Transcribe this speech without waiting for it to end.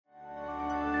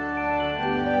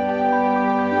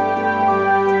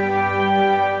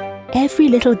Every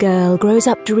little girl grows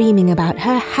up dreaming about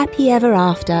her happy ever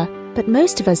after, but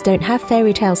most of us don't have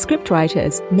fairy tale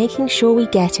scriptwriters making sure we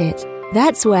get it.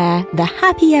 That's where the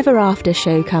Happy Ever After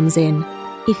show comes in.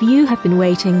 If you have been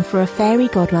waiting for a fairy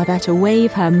godmother to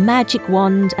wave her magic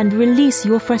wand and release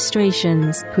your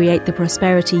frustrations, create the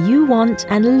prosperity you want,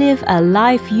 and live a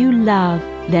life you love,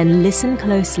 then listen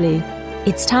closely.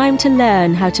 It's time to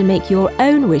learn how to make your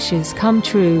own wishes come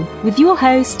true with your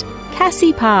host,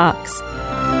 Cassie Parks.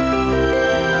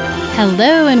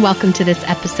 Hello and welcome to this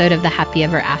episode of the Happy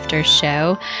Ever After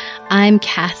show. I'm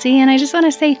Cassie and I just want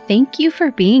to say thank you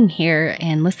for being here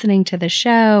and listening to the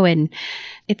show, and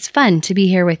it's fun to be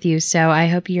here with you, so I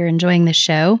hope you're enjoying the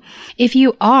show. If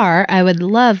you are, I would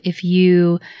love if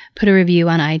you put a review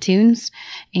on iTunes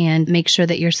and make sure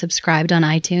that you're subscribed on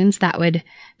iTunes. That would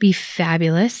be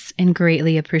fabulous and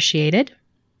greatly appreciated.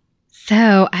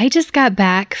 So I just got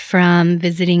back from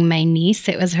visiting my niece.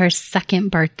 It was her second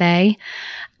birthday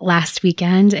last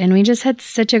weekend, and we just had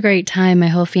such a great time. My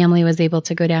whole family was able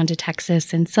to go down to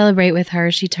Texas and celebrate with her.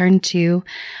 She turned 2.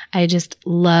 I just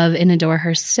love and adore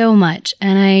her so much.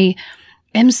 And I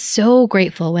am so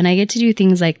grateful when I get to do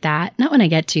things like that. Not when I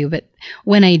get to, but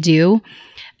when I do.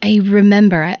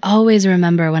 I always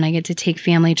remember when I get to take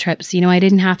family trips. I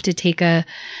didn't have to take a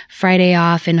Friday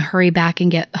off and hurry back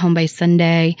and get home by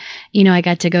Sunday. I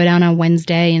got to go down on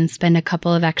Wednesday and spend a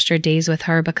couple of extra days with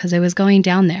her because I was going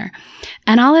down there.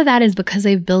 And all of that is because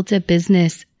I've built a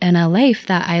business and a life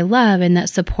that I love and that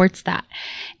supports that.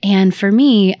 And for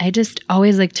me, I just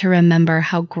always like to remember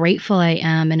how grateful I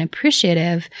am and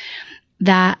appreciative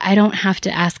that I don't have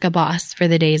to ask a boss for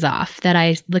the days off, that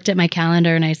I looked at my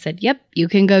calendar and I said, yep, you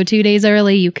can go 2 days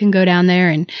early. You can go down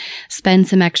there and spend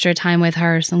some extra time with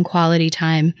her, some quality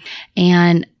time.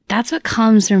 And that's what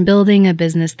comes from building a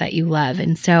business that you love.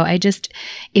 And so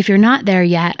if you're not there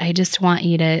yet, I just want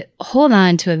you to hold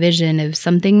on to a vision of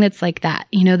something that's like that.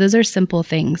 Those are simple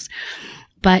things,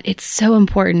 but it's so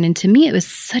important. And to me, it was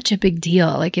such a big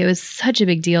deal. It was such a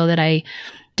big deal that I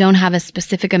don't have a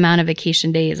specific amount of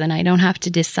vacation days and I don't have to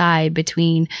decide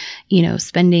between,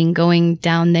 going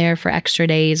down there for extra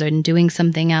days and doing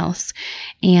something else.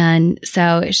 And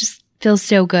so it just feels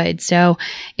so good. So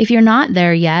if you're not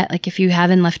there yet, if you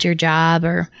haven't left your job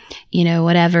or,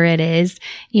 whatever it is,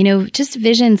 just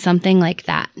vision something like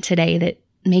that today that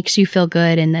makes you feel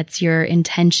good and that's your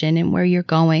intention and where you're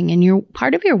going and you're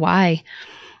part of your why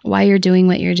you're doing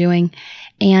what you're doing.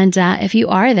 And if you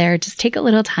are there, just take a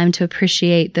little time to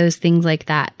appreciate those things like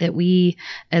that we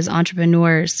as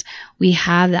entrepreneurs, we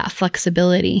have that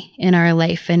flexibility in our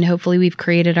life. And hopefully we've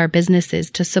created our businesses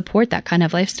to support that kind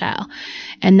of lifestyle.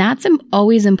 And that's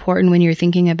always important when you're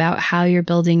thinking about how you're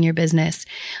building your business.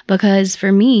 Because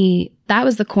for me, that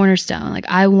was the cornerstone.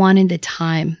 I wanted the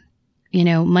time.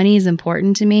 Money is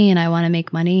important to me and I want to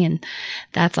make money, and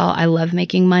that's all. I love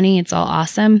making money. It's all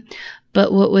awesome.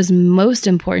 But what was most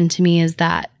important to me is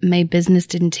that my business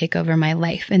didn't take over my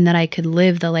life and that I could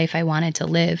live the life I wanted to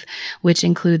live, which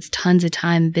includes tons of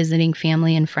time visiting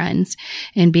family and friends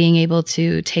and being able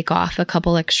to take off a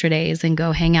couple extra days and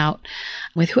go hang out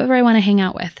with whoever I want to hang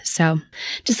out with. So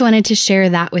just wanted to share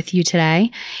that with you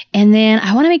today. And then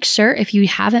I want to make sure if you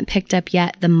haven't picked up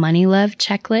yet the Money Love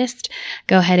checklist,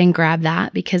 go ahead and grab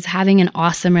that, because having an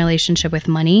awesome relationship with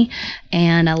money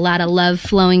and a lot of love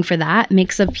flowing for that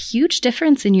makes a huge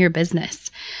difference in your business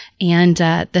and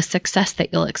the success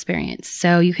that you'll experience.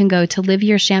 So you can go to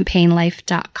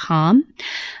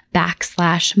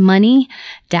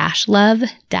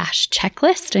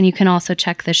liveyourchampagnelife.com/money-love-checklist. And you can also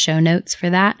check the show notes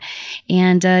for that.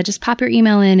 And just pop your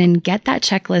email in and get that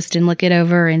checklist and look it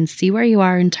over and see where you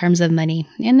are in terms of money.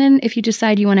 And then if you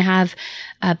decide you want to have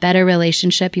a better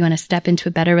relationship, you want to step into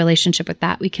a better relationship with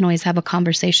that, we can always have a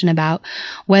conversation about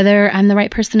whether I'm the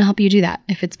right person to help you do that,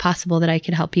 if it's possible that I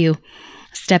could help you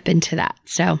step into that.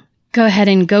 So go ahead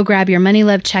and go grab your Money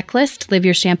Love checklist,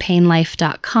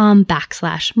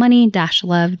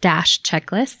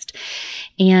 liveyourchampagneLife.com/money-love-checklist,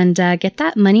 and get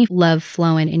that money love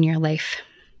flowing in your life.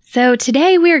 So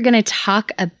today we are going to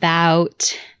talk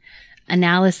about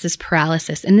analysis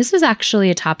paralysis. And this was actually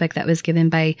a topic that was given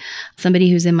by somebody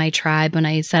who's in my tribe. When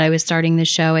I said I was starting the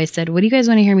show, I said, what do you guys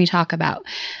want to hear me talk about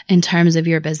in terms of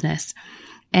your business?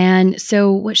 And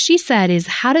so what she said is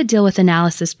how to deal with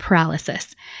analysis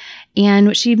paralysis. And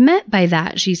what she meant by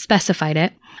that, she specified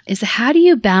it, is how do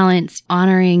you balance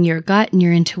honoring your gut and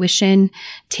your intuition,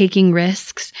 taking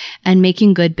risks, and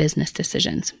making good business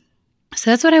decisions?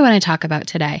 So that's what I want to talk about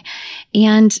today.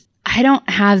 And I don't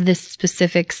have this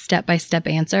specific step-by-step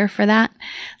answer for that.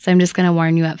 So I'm just going to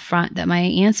warn you up front that my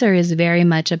answer is very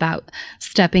much about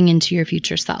stepping into your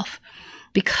future self.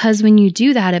 because when you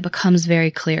do that, it becomes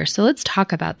very clear. So let's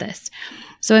talk about this.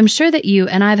 So I'm sure that you,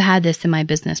 and I've had this in my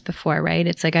business before, right?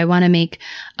 It's like, I want to make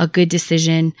a good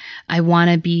decision. I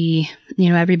want to be,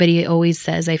 everybody always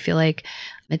says, I feel like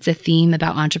it's a theme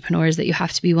about entrepreneurs that you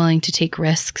have to be willing to take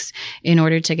risks in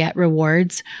order to get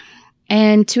rewards.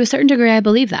 And to a certain degree, I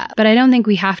believe that. But I don't think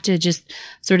we have to just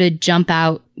sort of jump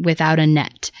out without a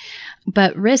net.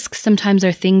 But risks sometimes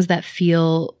are things that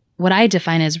feel, what I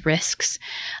define as risks.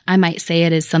 I might say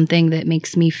it as something that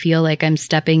makes me feel like I'm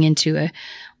stepping into a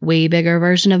way bigger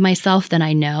version of myself than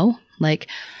I know. Like,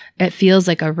 it feels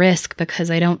like a risk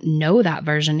because I don't know that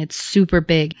version. It's super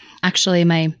big. Actually,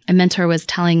 my mentor was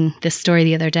telling this story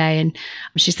the other day, and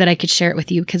she said I could share it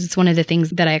with you because it's one of the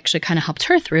things that I actually kind of helped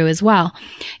her through as well,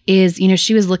 is,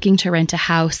 she was looking to rent a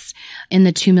house in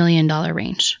the $2 million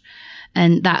range.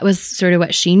 And that was sort of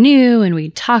what she knew. And we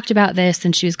talked about this,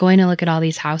 and she was going to look at all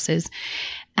these houses.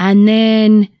 And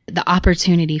then the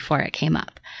opportunity for it came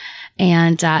up.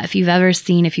 And if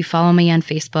you follow me on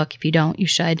Facebook, if you don't, you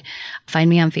should find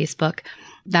me on Facebook.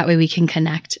 That way we can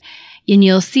connect. And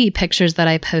you'll see pictures that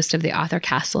I post of the Author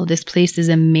Castle. This place is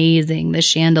amazing. The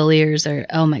chandeliers are,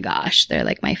 oh my gosh, they're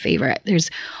like my favorite.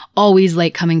 There's always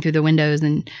light coming through the windows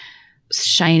and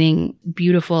shining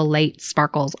beautiful light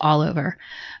sparkles all over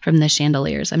from the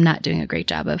chandeliers. I'm not doing a great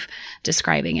job of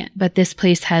describing it, but this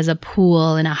place has a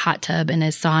pool and a hot tub and a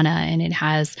sauna, and it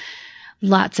has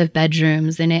lots of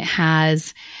bedrooms, and it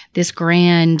has this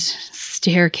grand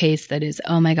staircase that is,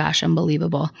 oh my gosh,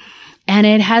 unbelievable. And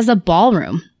it has a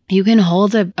ballroom. You can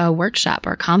hold a workshop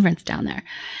or a conference down there.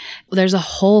 There's a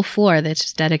whole floor that's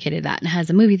just dedicated to that, and it has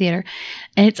a movie theater.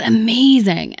 And it's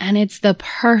amazing. And it's the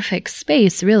perfect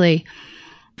space, really,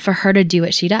 for her to do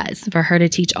what she does, for her to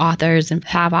teach authors and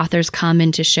have authors come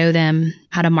and to show them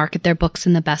how to market their books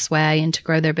in the best way and to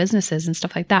grow their businesses and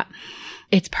stuff like that.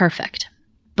 It's perfect.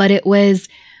 But it was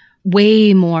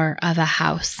way more of a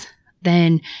house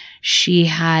than she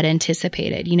had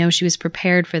anticipated. She was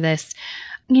prepared for this,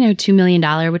 $2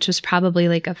 million, which was probably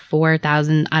like a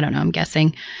 4,000, I don't know, I'm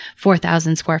guessing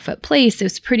 4,000 square foot place. It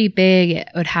was pretty big. It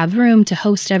would have room to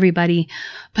host everybody,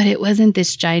 but it wasn't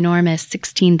this ginormous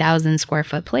 16,000 square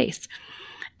foot place.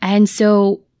 And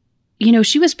so,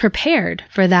 she was prepared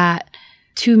for that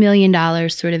 $2 million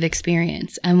sort of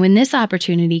experience. And when this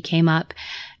opportunity came up,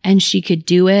 and she could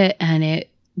do it, and it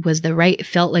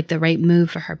felt like the right move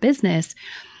for her business,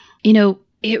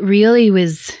 it really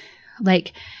was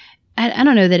like, I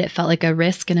don't know that it felt like a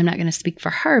risk, and I'm not going to speak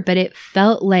for her, but it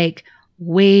felt like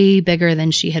way bigger than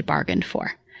she had bargained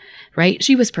for, right?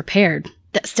 She was prepared.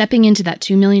 Stepping into that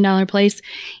 $2 million place,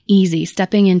 easy.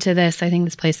 Stepping into this, I think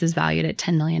this place is valued at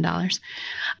 $10 million.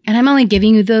 And I'm only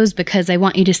giving you those because I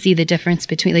want you to see the difference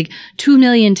between like 2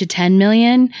 million to 10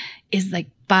 million is like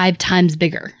 5 times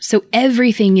bigger. So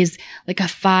everything is like a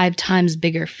 5 times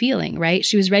bigger feeling, right?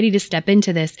 She was ready to step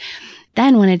into this.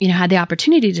 Then when it, had the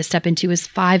opportunity to step into, was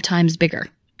 5 times bigger.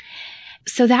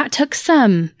 So that took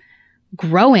some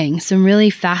growing, some really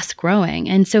fast growing.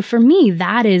 And so for me,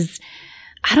 that is,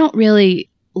 I don't really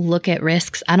look at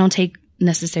risks. I don't take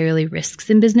necessarily risks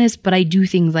in business, but I do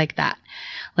things like that.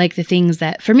 Like the things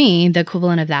that, for me, the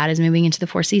equivalent of that is moving into the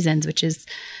Four Seasons, which is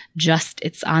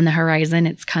it's on the horizon.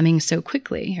 It's coming so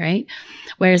quickly, right?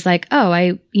 Whereas like,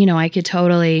 I could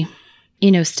totally,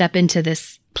 step into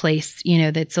this place,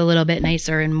 that's a little bit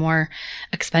nicer and more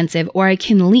expensive, or I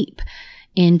can leap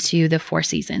into the Four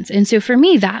Seasons. And so for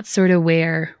me, that's sort of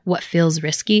what feels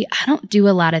risky. I don't do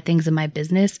a lot of things in my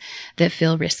business that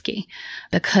feel risky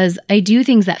because I do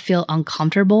things that feel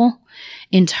uncomfortable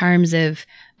in terms of,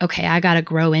 okay, I got to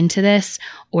grow into this,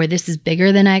 or this is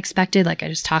bigger than I expected. Like I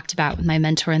just talked about with my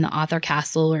mentor in the Author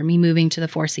Castle, or me moving to the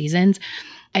Four Seasons.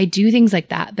 I do things like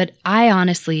that, but I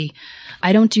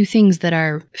don't do things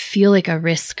that feel like a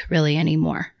risk really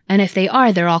anymore. And if they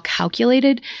are, they're all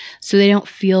calculated, so they don't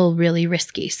feel really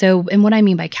risky. So, and what I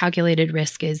mean by calculated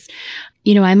risk is,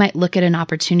 I might look at an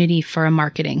opportunity for a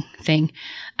marketing thing,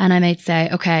 and I might say,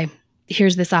 okay,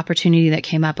 here's this opportunity that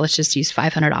came up. Let's just use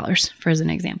 $500 for as an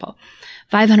example.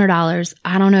 $500.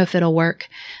 I don't know if it'll work.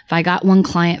 If I got one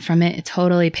client from it, it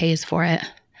totally pays for it.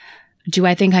 Do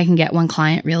I think I can get one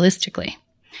client realistically?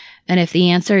 And if the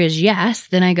answer is yes,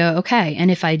 then I go, okay. And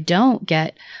if I don't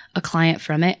get a client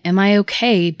from it, am I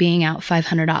okay being out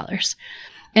 $500?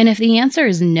 And if the answer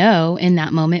is no in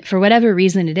that moment, for whatever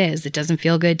reason it is, it doesn't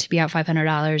feel good to be out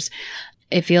 $500.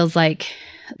 It feels like,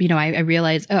 I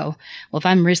realize, well, if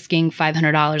I'm risking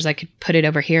 $500, I could put it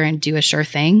over here and do a sure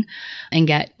thing and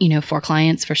get, 4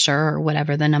 clients for sure, or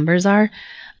whatever the numbers are.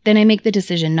 then I make the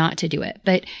decision not to do it.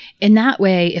 But in that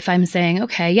way, if I'm saying,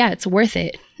 okay, yeah, it's worth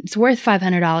it. It's worth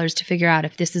 $500 to figure out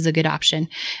if this is a good option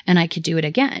and I could do it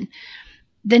again,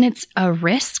 then it's a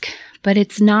risk, but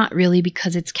it's not really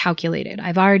because it's calculated.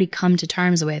 I've already come to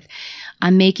terms with,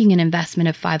 I'm making an investment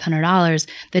of $500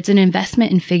 that's an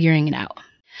investment in figuring it out.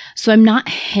 So I'm not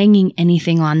hanging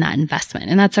anything on that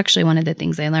investment. And that's actually one of the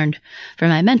things I learned from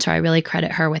my mentor. I really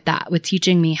credit her with that, with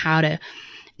teaching me how to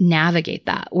navigate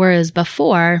that. Whereas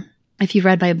before, if you've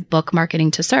read my book, Marketing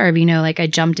to Serve, like I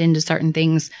jumped into certain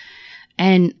things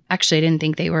and actually I didn't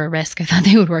think they were a risk. I thought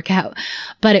they would work out,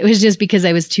 but it was just because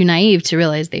I was too naive to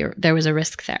realize there was a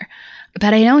risk there.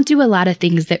 But I don't do a lot of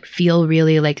things that feel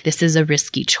really like this is a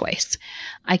risky choice.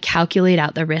 I calculate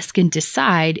out the risk and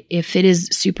decide if it is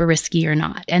super risky or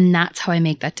not. And that's how I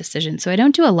make that decision. So I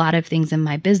don't do a lot of things in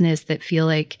my business that feel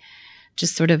like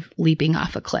just sort of leaping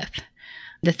off a cliff.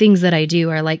 The things that I do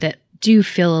are like that do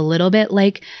feel a little bit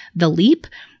like the leap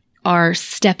are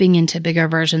stepping into bigger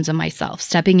versions of myself,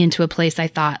 stepping into a place I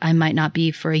thought I might not be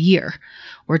for a year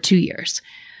or 2 years,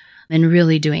 and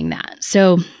really doing that.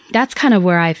 So that's kind of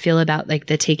where I feel about like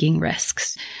the taking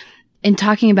risks and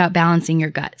talking about balancing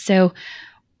your gut. So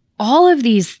all of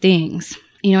these things,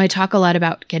 I talk a lot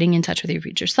about getting in touch with your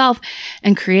future self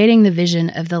and creating the vision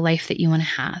of the life that you want to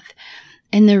have.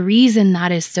 And the reason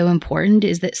that is so important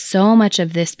is that so much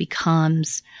of this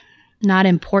becomes not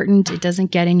important. It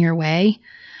doesn't get in your way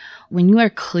when you are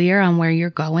clear on where you're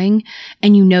going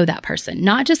and you know that person,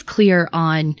 not just clear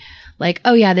on like,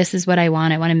 oh yeah, this is what I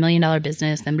want. I want $1 million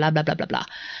business and blah, blah, blah, blah, blah,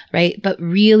 right? But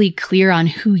really clear on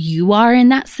who you are in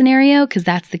that scenario, because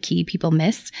that's the key people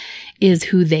miss is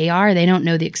who they are. They don't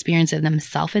know the experience of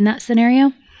themselves in that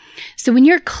scenario. So when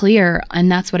you're clear, and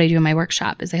that's what I do in my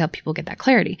workshop is I help people get that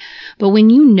clarity. But when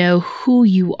you know who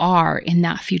you are in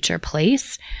that future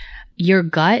place, your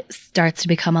gut starts to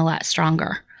become a lot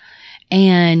stronger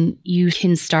and you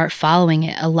can start following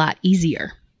it a lot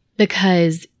easier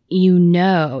because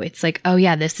it's like, oh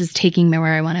yeah, this is taking me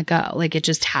where I want to go. Like it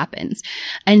just happens.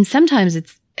 And sometimes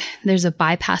there's a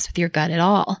bypass with your gut at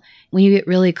all. When you get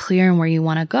really clear on where you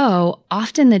want to go,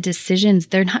 often the decisions,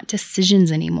 they're not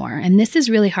decisions anymore. And this is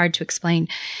really hard to explain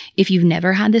if you've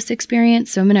never had this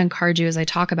experience. So I'm going to encourage you as I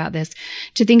talk about this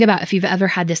to think about if you've ever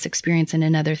had this experience in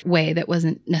another way that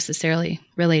wasn't necessarily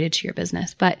related to your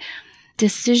business. But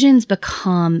decisions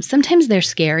sometimes they're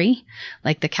scary,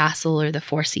 like the castle or the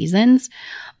Four Seasons,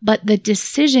 but the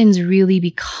decisions really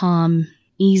become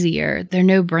easier. They're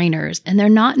no-brainers. And they're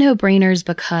not no-brainers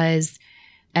because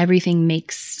everything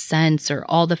makes sense or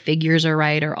all the figures are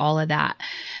right or all of that.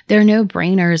 They're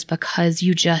no-brainers because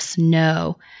you just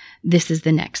know this is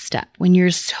the next step. When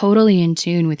you're totally in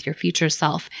tune with your future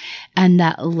self and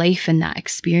that life and that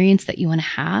experience that you want to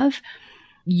have,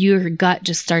 your gut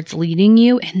just starts leading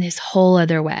you in this whole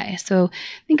other way. So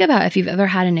think about if you've ever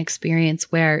had an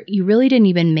experience where you really didn't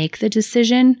even make the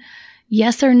decision,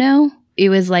 yes or no. It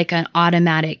was like an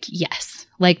automatic yes.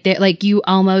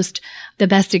 The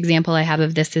best example I have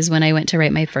of this is when I went to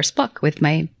write my first book with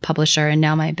my publisher and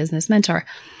now my business mentor.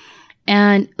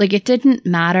 And it didn't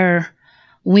matter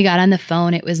when we got on the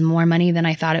phone, it was more money than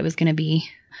I thought it was going to be.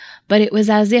 But it was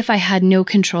as if I had no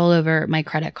control over my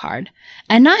credit card.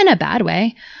 And not in a bad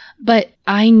way, but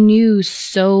I knew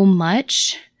so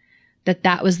much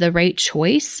that was the right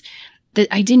choice that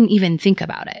I didn't even think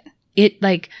about it.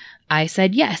 I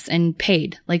said yes and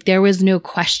paid. There was no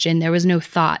question. There was no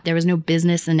thought. There was no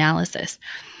business analysis.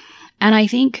 And I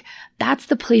think that's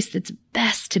the place that's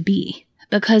best to be.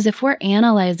 Because if we're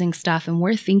analyzing stuff and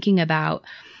we're thinking about,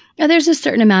 there's a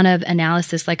certain amount of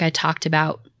analysis like I talked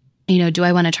about. Do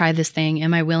I want to try this thing?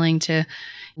 Am I willing to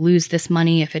lose this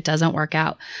money if it doesn't work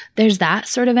out? There's that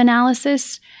sort of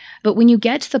analysis. But when you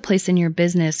get to the place in your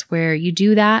business where you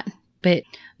do that, but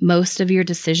most of your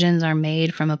decisions are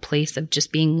made from a place of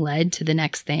just being led to the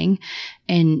next thing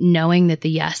and knowing that the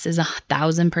yes is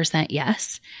 1,000%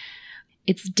 yes,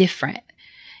 it's different.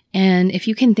 And if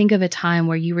you can think of a time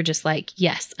where you were just like,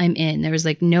 yes, I'm in, there was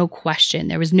no question,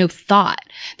 there was no thought,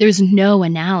 there was no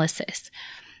analysis.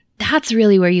 That's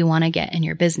really where you want to get in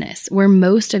your business, where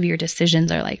most of your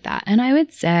decisions are like that. And I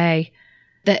would say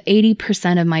that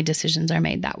 80% of my decisions are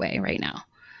made that way right now.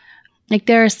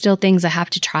 There are still things I have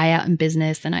to try out in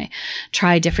business, and I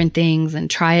try different things and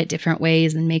try it different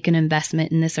ways and make an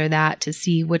investment in this or that to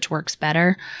see which works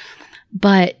better.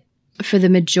 But for the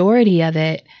majority of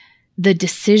it, the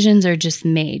decisions are just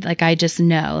made. I just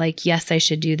know, yes, I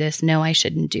should do this. No, I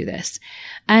shouldn't do this.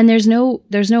 And there's no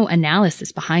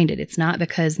analysis behind it. It's not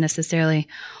because necessarily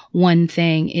one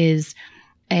thing is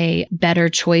a better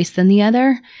choice than the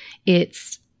other.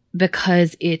 It's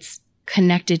because it's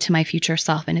connected to my future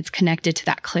self, and it's connected to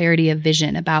that clarity of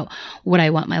vision about what I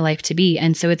want my life to be.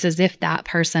 And so it's as if that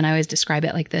person, I always describe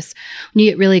it like this, when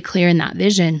you get really clear in that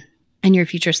vision and your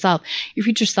future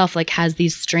self like has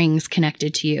these strings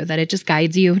connected to you that it just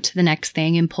guides you to the next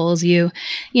thing and pulls you,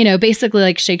 basically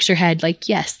like shakes your head like,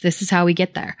 yes, this is how we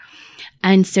get there.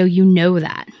 And so you know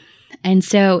that. And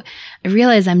so I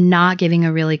realize I'm not giving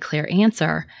a really clear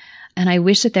answer. And I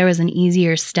wish that there was an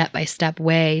easier step-by-step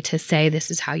way to say this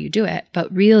is how you do it.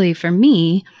 But really, for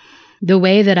me, the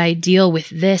way that I deal with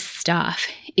this stuff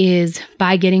is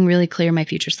by getting really clear in my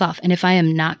future self. And if I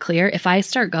am not clear, if I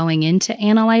start going into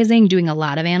analyzing, doing a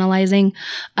lot of analyzing,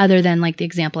 other than like the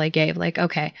example I gave, like,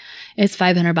 okay, it's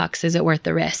 $500, is it worth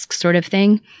the risk sort of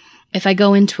thing? If I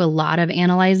go into a lot of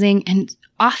analyzing, and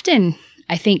often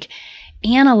I think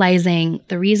analyzing,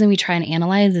 the reason we try and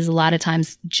analyze is a lot of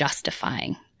times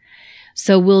justifying.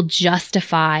 So we'll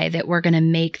justify that we're going to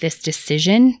make this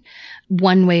decision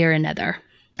one way or another.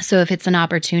 So if it's an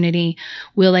opportunity,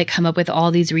 we'll like come up with all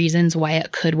these reasons why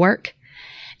it could work.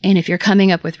 And if you're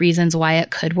coming up with reasons why it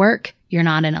could work, you're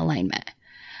not in alignment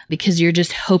because you're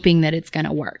just hoping that it's going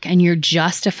to work and you're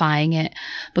justifying it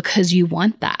because you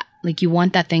want that. Like you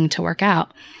want that thing to work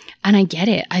out. And I get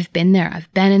it. I've been there.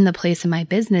 I've been in the place in my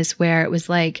business where it was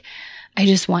like, I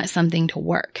just want something to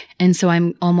work. And so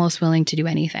I'm almost willing to do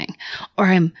anything. Or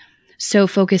I'm so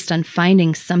focused on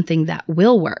finding something that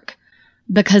will work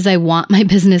because I want my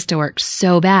business to work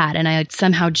so bad. And I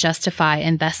somehow justify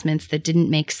investments that didn't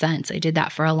make sense. I did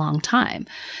that for a long time.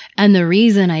 And the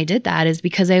reason I did that is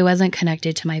because I wasn't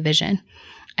connected to my vision.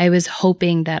 I was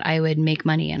hoping that I would make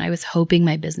money and I was hoping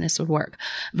my business would work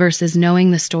versus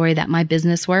knowing the story that my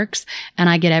business works and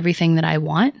I get everything that I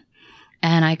want.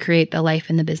 And I create the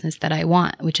life and the business that I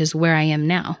want, which is where I am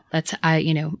now. I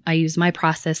use my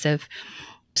process of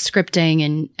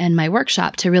scripting and my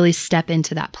workshop to really step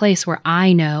into that place where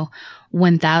I know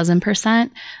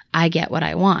 1000% I get what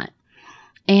I want.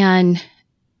 And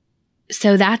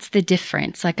so that's the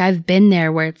difference. Like I've been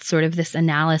there where it's sort of this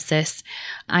analysis.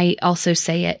 I also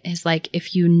say it is like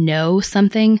if you know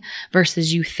something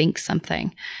versus you think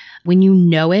something. When you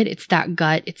know it, it's that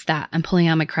gut. It's that I'm pulling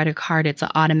out my credit card. It's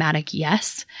an automatic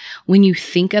yes. When you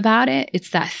think about it, it's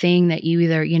that thing that you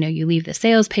either, you leave the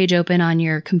sales page open on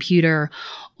your computer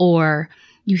or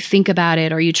you think about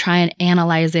it or you try and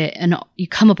analyze it and you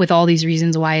come up with all these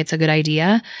reasons why it's a good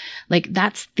idea. Like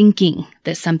that's thinking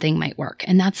that something might work.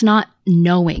 And that's not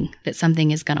knowing that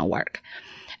something is going to work.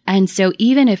 And so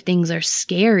even if things are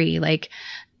scary, like,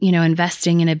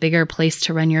 investing in a bigger place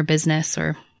to run your business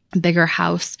or bigger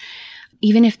house,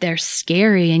 even if they're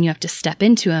scary and you have to step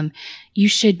into them, you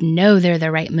should know they're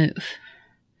the right move.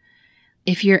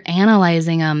 If you're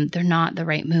analyzing them, they're not the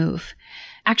right move.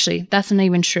 Actually, that's not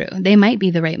even true. They might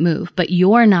be the right move, but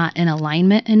you're not in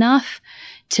alignment enough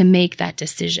to make that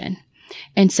decision.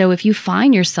 And so if you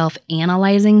find yourself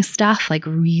analyzing stuff, like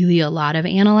really a lot of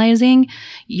analyzing,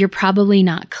 you're probably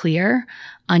not clear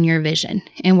on your vision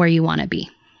and where you want to be.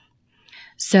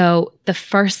 So the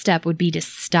first step would be to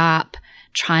stop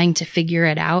trying to figure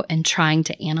it out and trying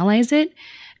to analyze it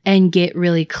and get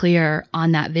really clear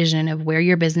on that vision of where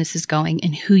your business is going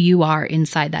and who you are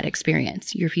inside that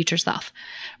experience, your future self.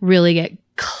 Really get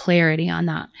clarity on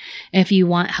that. And if you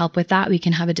want help with that, we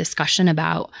can have a discussion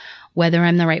about whether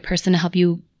I'm the right person to help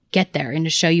you get there and to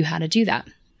show you how to do that.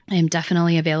 I am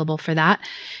definitely available for that.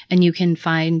 And you can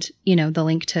find, the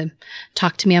link to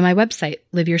talk to me on my website,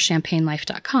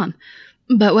 liveyourchampagnelife.com.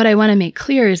 But what I want to make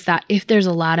clear is that if there's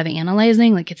a lot of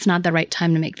analyzing, like it's not the right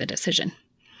time to make the decision.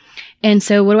 And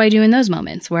so what do I do in those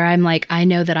moments where I'm like, I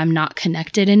know that I'm not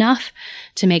connected enough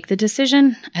to make the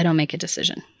decision? I don't make a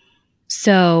decision.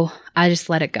 So I just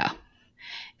let it go.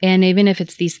 And even if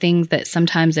it's these things that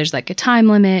sometimes there's like a time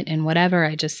limit and whatever,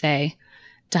 I just say,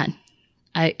 done.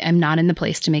 I am not in the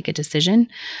place to make a decision.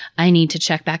 I need to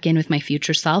check back in with my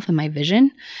future self and my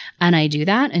vision. And I do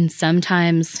that. And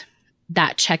sometimes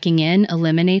that checking in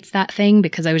eliminates that thing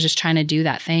because I was just trying to do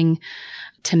that thing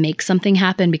to make something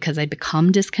happen because I'd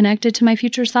become disconnected to my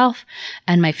future self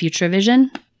and my future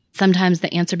vision. Sometimes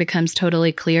the answer becomes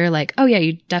totally clear, like, oh yeah,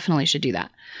 you definitely should do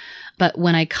that. But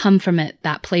when I come from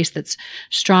that place that's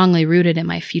strongly rooted in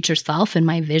my future self and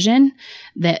my vision,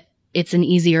 that it's an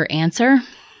easier answer.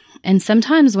 And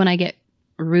sometimes when I get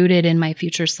rooted in my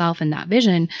future self and that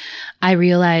vision, I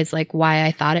realize like why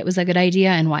I thought it was a good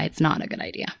idea and why it's not a good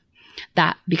idea.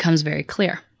 That becomes very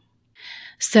clear.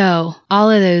 So all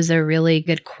of those are really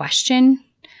good question.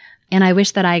 And I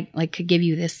wish that I could give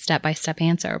you this step-by-step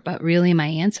answer, but really my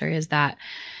answer is that,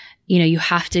 You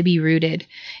have to be rooted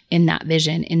in that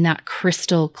vision, in that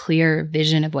crystal clear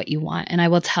vision of what you want. And I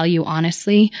will tell you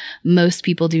honestly, most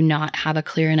people do not have a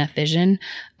clear enough vision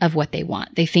of what they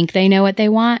want. They think they know what they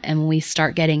want. And when we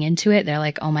start getting into it, they're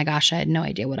like, oh my gosh, I had no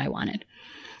idea what I wanted.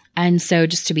 And so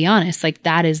just to be honest, like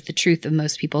that is the truth of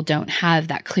most people don't have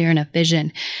that clear enough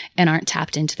vision and aren't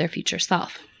tapped into their future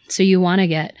self. So you want to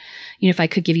get, if I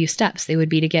could give you steps, they would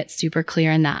be to get super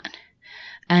clear in that.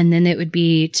 And then it would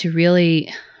be to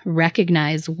really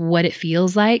recognize what it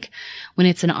feels like when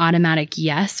it's an automatic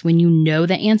yes, when you know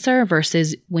the answer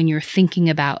versus when you're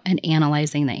thinking about and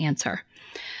analyzing the answer.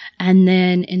 And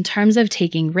then in terms of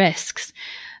taking risks,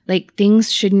 like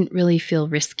things shouldn't really feel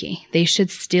risky. They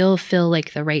should still feel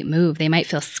like the right move. They might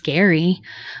feel scary,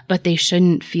 but they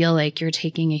shouldn't feel like you're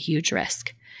taking a huge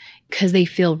risk because they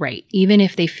feel right. Even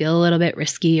if they feel a little bit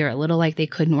risky or a little like they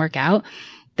couldn't work out,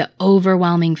 the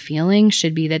overwhelming feeling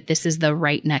should be that this is the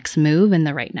right next move and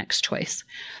the right next choice.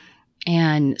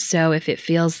 And so if it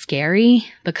feels scary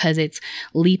because it's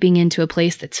leaping into a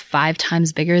place that's 5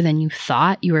 times bigger than you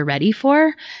thought you were ready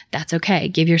for, that's okay.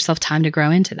 Give yourself time to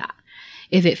grow into that.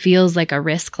 If it feels like a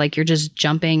risk, like you're just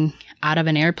jumping out of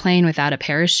an airplane without a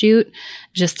parachute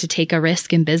just to take a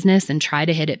risk in business and try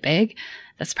to hit it big,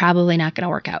 that's probably not going to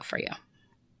work out for you.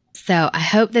 So I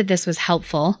hope that this was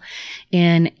helpful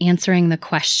in answering the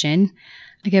question.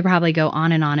 I could probably go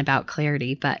on and on about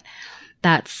clarity, but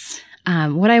that's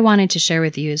what I wanted to share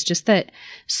with you is just that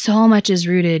so much is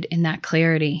rooted in that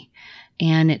clarity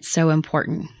and it's so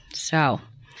important. So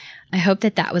I hope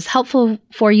that that was helpful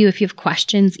for you. If you have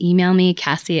questions, email me,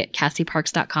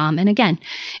 Cassie@CassieParks.com. And again,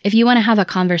 if you want to have a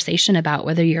conversation about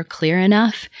whether you're clear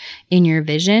enough in your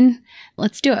vision,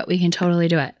 let's do it. We can totally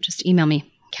do it. Just email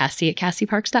me,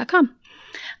 Cassie@CassieParks.com.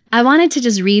 I wanted to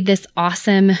just read this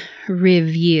awesome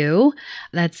review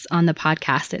that's on the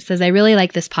podcast. It says, I really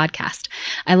like this podcast.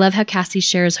 I love how Cassie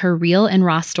shares her real and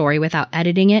raw story without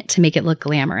editing it to make it look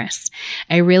glamorous.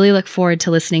 I really look forward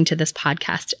to listening to this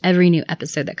podcast every new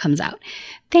episode that comes out.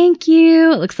 Thank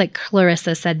you. It looks like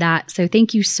Clarissa said that. So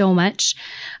thank you so much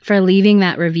for leaving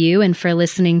that review and for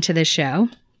listening to the show.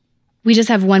 We just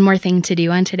have one more thing to do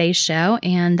on today's show,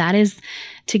 and that is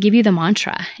to give you the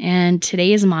mantra. And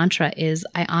today's mantra is,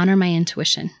 I honor my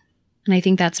intuition. And I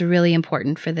think that's really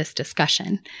important for this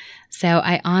discussion. So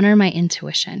I honor my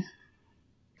intuition.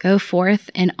 Go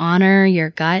forth and honor your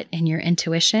gut and your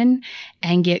intuition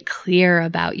and get clear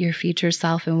about your future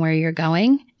self and where you're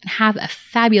going. And have a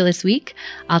fabulous week.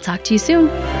 I'll talk to you soon.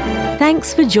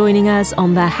 Thanks for joining us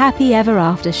on the Happy Ever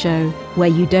After show, where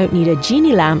you don't need a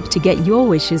genie lamp to get your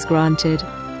wishes granted.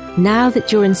 Now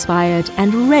that you're inspired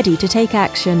and ready to take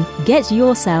action, get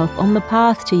yourself on the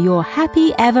path to your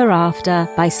happy ever after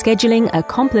by scheduling a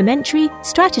complimentary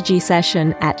strategy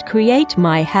session at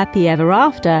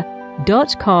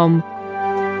createmyhappyeverafter.com.